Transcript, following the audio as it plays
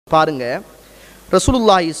பாருங்க,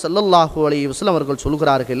 ரசூலுல்லாஹி ஸல்லல்லாஹு அலைஹி வஸல்லம் அவர்கள்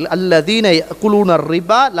சொல்கிறார்கள், அல்லதீன யகுலூன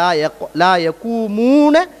ரிபா லா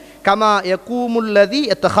யகூமூன கமா யகூமுல்லதி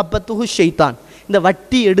யதஹப்பத்துஹு ஷைத்தான். இந்த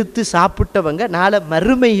வட்டி எடுத்து சாப்பிட்டவங்க நாளை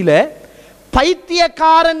மறுமையில்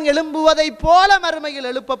பைத்தியக்காரன் எழும்புவதை போல மறுமையில்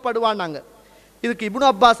எழுப்பப்படுவானாங்க. இதுக்கு இப்னு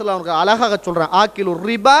அப்பாஸ் அவங்க அழகாக சொல்றான், ஆக்கிலு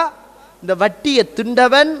ரிபா, இந்த வட்டியை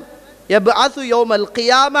திண்டவன் யப்அஸு யௌமல்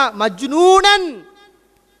கியாமா மஜ்னூனன்,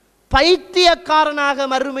 பைத்தியக்காரனாக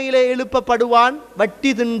மறுமையிலே எழுப்பப்படுவான்.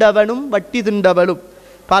 வட்டி திண்டவனும் வட்டி திண்டவளும்.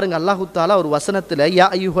 பாருங்க, அல்லாஹு தஆலா ஒரு வசனத்தில், யா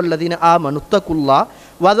அய்யுஹல்லதீன ஆமனு தகுல்லாஹ்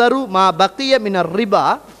வதரு மா பக்கிய மினர் ரிபா,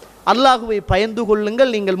 அல்லாஹுவை பயந்து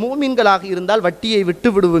கொள்ளுங்கள், நீங்கள் மூமின்களாக இருந்தால் வட்டியை விட்டு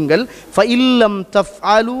விடுவுங்கள். ஃபஇல்லம்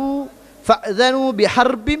தஃஅலு ஃபஅதனு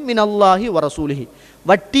பிஹர்பின் மினல்லாஹி வரசூலிஹி,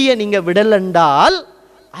 வட்டியை நீங்கள் விடலென்றால்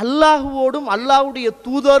அல்லாஹுவோடும் அல்லாஹ்வுடைய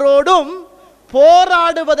தூதரோடும்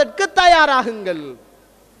போராடுவதற்கு தயாராகுங்கள்.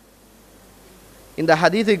 இந்த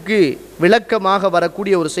ஹதீஸுக்கு விளக்கமாக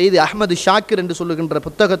வரக்கூடிய ஒரு செய்தி அஹ்மது ஷாக்கிர் என்று சொல்லுகின்ற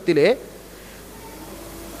புத்தகத்திலே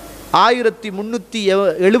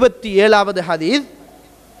 1377வது ஹதீஸ்,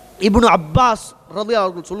 இப்னு அப்பாஸ் ரலியல்லாஹு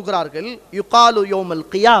அவர்கள் சொல்கிறார்கள், யுகாலு யௌமல்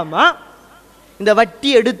கியாமா, இந்த வட்டி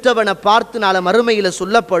எடுத்தவனை பார்த்து நாளை மறுமையில்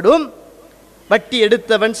சொல்லப்படும், வட்டி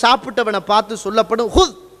எடுத்தவன் சாப்பிட்டவனை பார்த்து சொல்லப்படும்,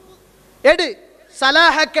 ஹுத் எடு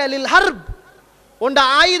சலாஹக லில் ஹர்ப், உண்ட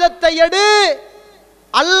ஆயுதத்தை எடு,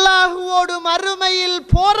 அல்லாஹுவோடு மறுமையில்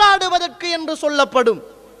போராடுவதற்கு என்று சொல்லப்படும்.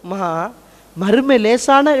 மறுமை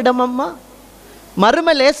லேசான இடமம்மா,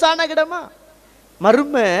 மறுமை லேசான இடமா?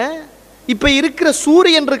 மறுமை இப்ப இருக்கிற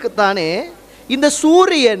சூரியன் இருக்குத்தானே, இந்த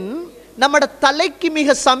சூரியன் நம்மட தலைக்கு மிக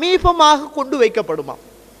சமீபமாக கொண்டு வைக்கப்படுமா.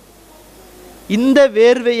 இந்த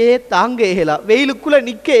வேர்வையே தாங்க இயலா, வெயிலுக்குள்ள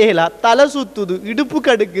நிக்க இயலா, தலை சுத்துது, இடுப்பு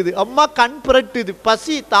கடுக்குது, அம்மா கண் புரட்டுது,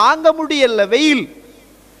 பசி தாங்க முடியல, வெயில்.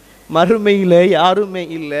 மறுமையில யாருமே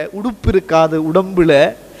இல்லை, உடுப்பு இருக்காது உடம்புல,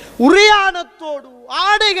 உரியானத்தோடு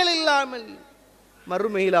ஆடைகள் இல்லாமல்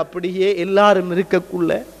மறுமையில் அப்படியே எல்லாரும்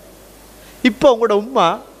இருக்கக்குள்ள, இப்போ உங்களோட உம்மா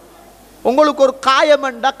உங்களுக்கு ஒரு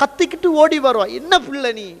காயமண்டா கத்திக்கிட்டு ஓடி வருவா, என்ன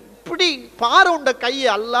பிள்ளை நீ இப்படி பாரு, உண்ட கையை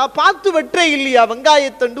அல்லா பார்த்து வெற்றே இல்லையா,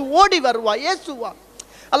 வெங்காயத்தண்டு ஓடி வருவா, ஏசுவா,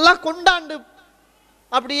 அல்லாஹ் கொண்டாண்டு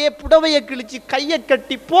அப்படியே புடவையை கிழிச்சு கையை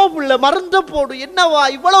கட்டி, போ புள்ள மறந்த போடு, என்னவா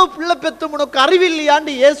இவ்வளவு பிள்ளை பெத்து உனக்கு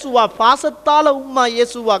அறிவில்லையாண்டு ஏசுவா, பாசத்தால உம்மா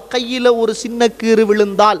ஏசுவா. கையில ஒரு சின்ன கீறு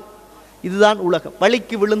விழுந்தால், இதுதான் உலகம்,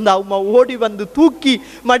 வலிக்கு விழுந்தா உம்மா ஓடி வந்து தூக்கி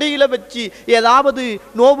மடியில வச்சு ஏதாவது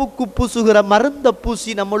நோவுக்கு பூசுகிற மருந்த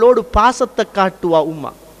பூசி நம்மளோடு பாசத்தை காட்டுவா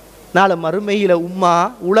உம்மா. நாளை மறுமையில உம்மா,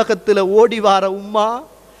 உலகத்துல ஓடி வார உம்மா,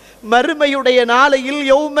 மறுமையுடைய நாளையில்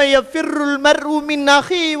யௌம யஃபிர்ருல் மர்உ மின்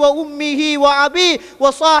அஹி வ உம்மிஹி வ அபி வ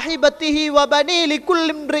ஸாஹிபத்திஹி வ பனி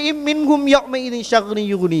லிகுல்லி இம்ரிஇம் மின்ஹும் யௌமஇதின் ஷக்னி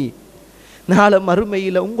யுக்னி. நாளை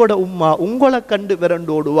மறுமையில உங்களோட உம்மா உங்களை கண்டு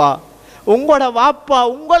விரண்டோடுவா, உங்களோட வாப்பா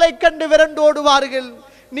உங்களை கண்டு விரண்டோடுவார்கள்,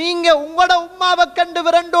 நீங்க உங்களோட உம்மாவை கண்டு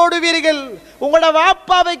விரண்டோடுவீர்கள், உங்களோட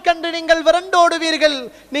வாப்பாவை கண்டு நீங்கள் விரண்டோடுவீர்கள்,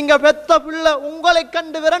 நீங்க பெத்த பிள்ளை உங்களை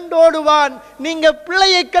கண்டு விரண்டோடுவான், நீங்க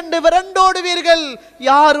பிள்ளையை கண்டு விரண்டோடுவீர்கள்.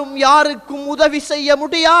 யாரும் யாருக்கும் உதவி செய்ய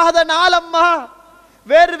முடியாத நாளம்மா,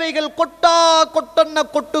 வேர்வைகள் கொட்டா கொட்டன்ன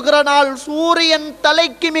கொட்டுகிற நாள், சூரியன்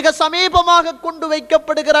தலைக்கு மிக சமீபமாக கொண்டு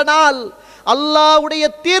வைக்கப்படுகிற நாள், அல்லாஹ்வுடைய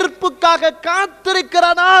தீர்ப்புக்காக காத்திருக்கிற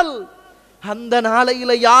நாள். அந்த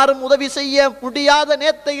நாளையில யாரும் உதவி செய்ய முடியாத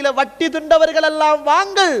நேத்தையில வட்டி திண்டவர்கள் எல்லாம்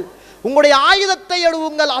வாங்கள், உங்களுடைய ஆயுதத்தை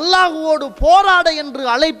எடுவுங்கள், அல்லாஹுவோடு போராட என்று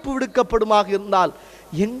அழைப்பு விடுக்கப்படுமாக இருந்தால்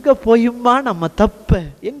எங்க போயுமா நம்ம தப்ப,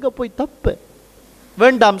 எங்க போய் தப்ப?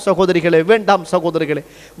 வேண்டாம் சகோதரிகளே, வேண்டாம் சகோதரிகளே.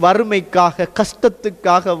 வறுமைக்காக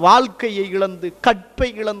கஷ்டத்துக்காக வாழ்க்கையை இழந்து கற்பை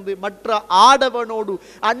இழந்து மற்ற ஆடவனோடு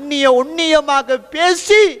அந்நிய ஒன்னியமாக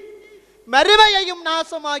பேசி மறுமையையும்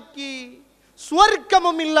நாசமாக்கி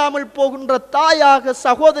சுவர்க்கமும் இல்லாமல் போகின்ற தாயாக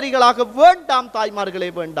சகோதரிகளாக வேண்டாம் தாய்மார்களே,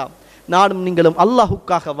 வேண்டாம். நானும் நீங்களும்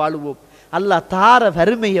அல்லாஹுக்காக வாழுவோம். அல்லாஹ் தார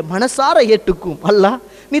வறுமையை மனசார ஏற்றுக்கும். அல்லாஹ்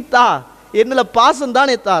நீ தா, என்னல பாசம்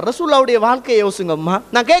தானே தா. ரசூலுல்லாஹ்வுடைய வாழ்க்கையை யோசிங்கம்மா.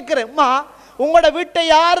 நான் கேட்கிறேன், அம்மா உங்களோட வீட்டை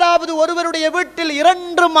யாராவது ஒருவருடைய வீட்டில்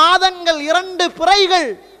 2 மாதங்கள் 2 பிறைகள்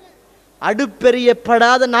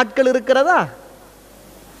அடுப்பெரியப்படாத நாட்கள் இருக்கிறதா?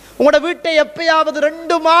 உங்களோட வீட்டை எப்பயாவது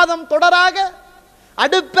 2 மாதம் தொடராக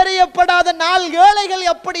அடுப்பெரியப்படாத நாள் ஏழைகள்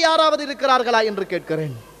எப்படி யாராவது இருக்கிறார்களா என்று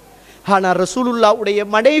கேட்கிறேன். ஆனால் ரசூலுல்லாஹ்வுடைய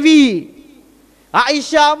மனைவி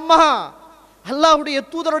ஆயிஷா அம்மா, அல்லாஹ்வுடைய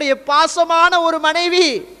தூதருடைய பாசமான ஒரு மனைவி,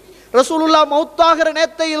 ரசூலுல்லாஹ் மௌத்தாகிற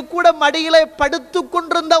நேரத்தில் கூட மடியிலே படுத்து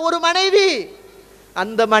கொண்டிருந்த ஒரு மனைவி.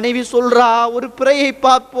 அந்த மனைவி சொல்றா, ஒரு பிறையை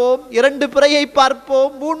பார்ப்போம், 2 பிறையை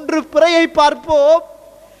பார்ப்போம், 3 பிறையை பார்ப்போம்,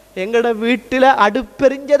 எங்கட வீட்டில்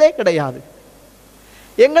அடுப்பெரிஞ்சதே கிடையாது,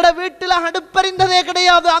 எங்கட வீட்டில் அடுப்பறிந்ததே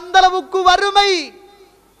கிடையாது. அந்த அளவுக்கு வறுமை.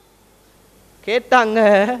 கேட்டாங்க,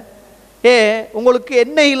 ஏ உங்களுக்கு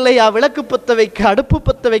எண்ணெய் இல்லையா விளக்கு பற்ற வைக்க, அடுப்பு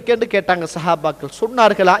பற்ற வைக்கன்னு கேட்டாங்க சஹாபாக்கள்.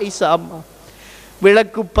 சொன்னார்கள், ஆயிஷா அம்மா,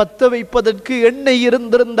 விளக்கு பற்ற வைப்பதற்கு எண்ணெய்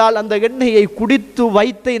இருந்திருந்தால் அந்த எண்ணெயை குடித்து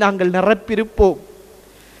வயித்தை நாங்கள் நிரப்பியிருப்போம்.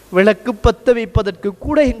 விளக்கு பற்ற வைப்பதற்கு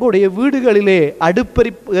கூட எங்களுடைய வீடுகளிலே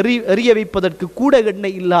எரிய வைப்பதற்கு கூட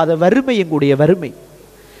எண்ணெய் இல்லாத வறுமை எங்களுடைய வறுமை.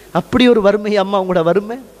 அப்படி ஒரு வறுமை அம்மா உங்களோட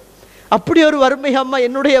வறுமை, அப்படி ஒரு வறுமை அம்மா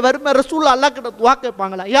என்னுடைய வறுமை. ரசூலுல்லாஹ் அல்லாஹ் கிட்ட துஆ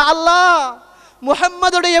கேட்பாங்களா, யா அல்லாஹ்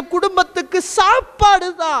முஹம்மதுடைய குடும்பத்துக்கு சாப்பாடு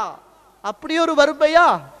தான். அப்படி ஒரு வறுமையா,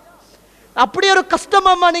 அப்படி ஒரு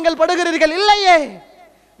கஷ்டமாம்மா நீங்கள் படுகிறீர்கள்? இல்லையே,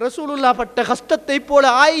 ரசூலுல்லாஹ் பட்ட கஷ்டத்தை போல,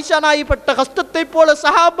 ஆயிஷா நாயி பட்ட கஷ்டத்தை போல,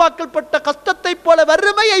 சஹாபாக்கள் பட்ட கஷ்டத்தை போல,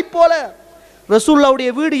 வறுமையை போல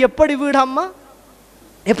ரசூலுல்லாஹ்வுடைய வீடு எப்படி வீடு அம்மா?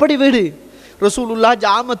 எப்படி வீடு? ரசூலுல்லாஹ்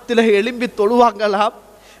ஜாமத்தில் எழும்பி தொழுவாங்களாம்,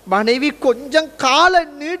 மனைவி கொஞ்சம் காலை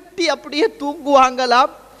நீட்டி அப்படியே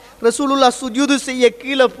தூங்குவாங்களாம். ரசூலுல்லாஹ் சுஜூது செய்ய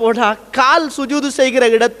கீழே போனா கால் சுஜூது செய்கிற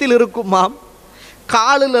இடத்தில் இருக்குமாம்.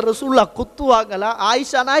 காலில் ரசூலுல்லாஹ் குத்துவாங்களா,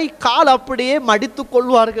 ஆயிஷா நாய் கால் அப்படியே மடித்து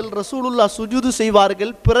கொள்வார்கள். ரசூலுல்லாஹ் சுஜூது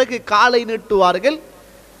செய்வார்கள், பிறகு காலை நீட்டுவார்கள்.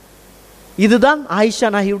 இதுதான்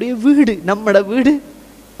ஆயிஷா நாயுடைய வீடு, நம்மட வீடு.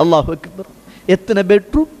 அல்லாஹ் அக்பர். எத்தனை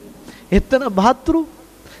பெட்ரூம், எத்தனை பாத்ரூம்,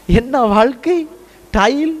 என்ன வாழ்க்கை,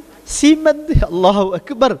 டைல், சீமெந்து. அல்லாஹ்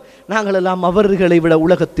அக்பர். நாங்கள் எல்லாம் அவர்களை விட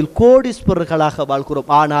உலகத்தில் கோடீஸ்வரர்களாக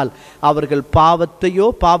வாழ்கிறோம். ஆனால் அவர்கள் பாவத்தையோ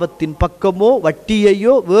பாவத்தின் பக்கமோ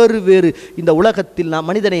வட்டியையோ வேறு வேறு இந்த உலகத்தில் நாம்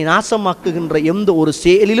மனிதனை நாசமாக்குகின்ற எந்த ஒரு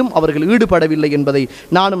செயலிலும் அவர்கள் ஈடுபடவில்லை என்பதை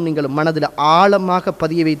நானும் நீங்களும் மனதில் ஆழமாக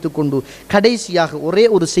பதிய வைத்துக் கொண்டு கடைசியாக ஒரே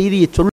ஒரு செய்தியை